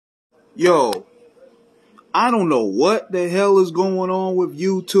Yo, I don't know what the hell is going on with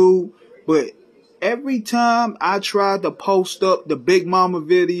YouTube, but every time I try to post up the Big Mama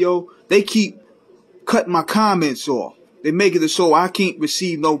video, they keep cutting my comments off. They make it so I can't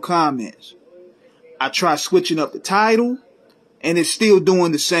receive no comments. I try switching up the title, and it's still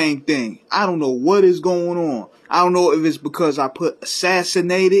doing the same thing. I don't know what is going on. I don't know if it's because I put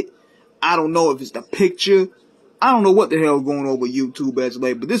assassinated. I don't know if it's the picture. I don't know what the hell is going on with YouTube as of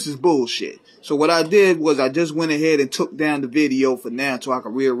late, but this is bullshit. So what I did was I just went ahead and took down the video for now so I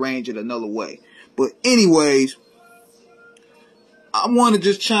can rearrange it another way. But anyways, I want to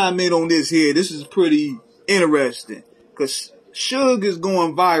just chime in on this here. This is pretty interesting because Suge is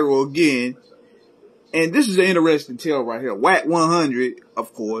going viral again. And this is an interesting tale right here. Wack 100,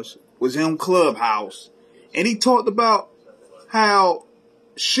 of course, was in Clubhouse. And he talked about how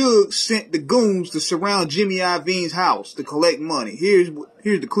Suge sent the goons to surround Jimmy Iovine's house to collect money. Here's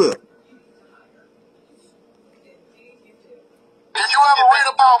the clip. Did you ever read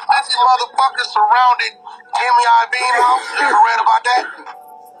about 50 motherfuckers surrounded Jimmy Iovine's house? You ever read about that?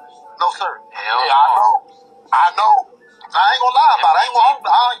 No, sir. Hell yeah, I know. I ain't gonna lie about it.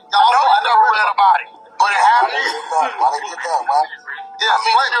 I never read about it. But it happened. Why they get that, man? Yeah, I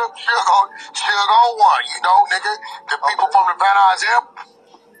mean, Suge on one, you know, nigga. The people from the Van Nuys Airport.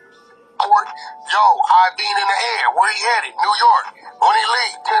 Yo, Ivine in the air. Where he headed? New York. When he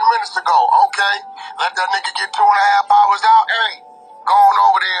leave? 10 minutes ago. Okay. Let that nigga get 2.5 hours out. Hey, go on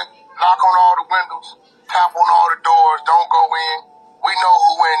over there. Knock on all the windows. Tap on all the doors. Don't go in. We know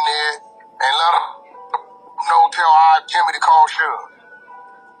who in there. And let him know, tell Jimmy to call Suge.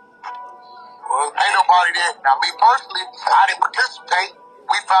 Ain't nobody there. Now, me personally, I didn't participate.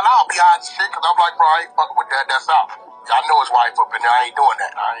 We fell out behind the shit because I'm like, bro, I ain't fucking with that. That's out. I know his wife up in there. I ain't doing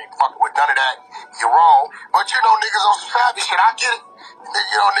that. I ain't fucking with none of that. You're wrong. But, you know, niggas on some savvy shit. I get it.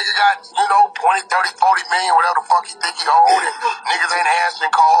 You know, nigga got, 20, 30, 40 million, whatever the fuck he think he owed. And niggas ain't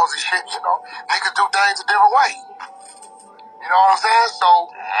answering calls and shit, you know. Niggas do things a different way. You know what I'm saying? So,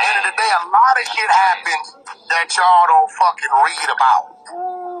 at the end of the day, a lot of shit happens that y'all don't fucking read about.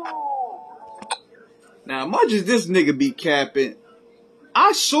 Now, much as this nigga be capping,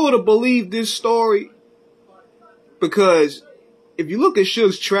 I sort of believe this story because if you look at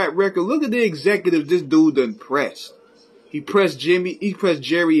Suge's track record, look at the executives this dude done pressed. He pressed Jimmy, he pressed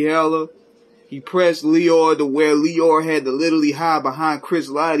Jerry Heller, he pressed Leor to where Leor had to literally hide behind Chris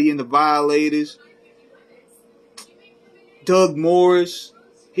Lighty and the Violators. Doug Morris,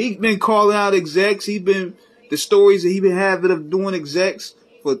 he been calling out execs. The stories that he been having of doing execs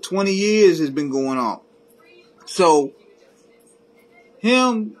for 20 years has been going on. So,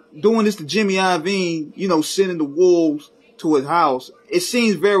 him doing this to Jimmy Iovine, sending the wolves to his house, it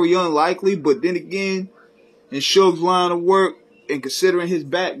seems very unlikely, but then again, in Suge's line of work, and considering his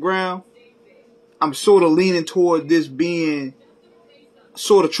background, I'm sort of leaning toward this being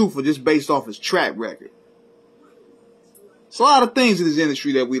sort of truthful just based off his track record. It's a lot of things in this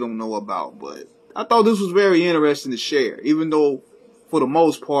industry that we don't know about, but I thought this was very interesting to share, even though, for the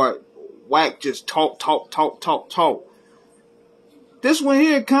most part, Wack just talk. This one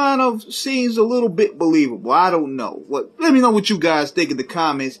here kind of seems a little bit believable. I don't know. Let me know what you guys think in the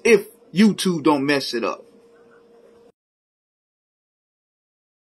comments if YouTube don't mess it up.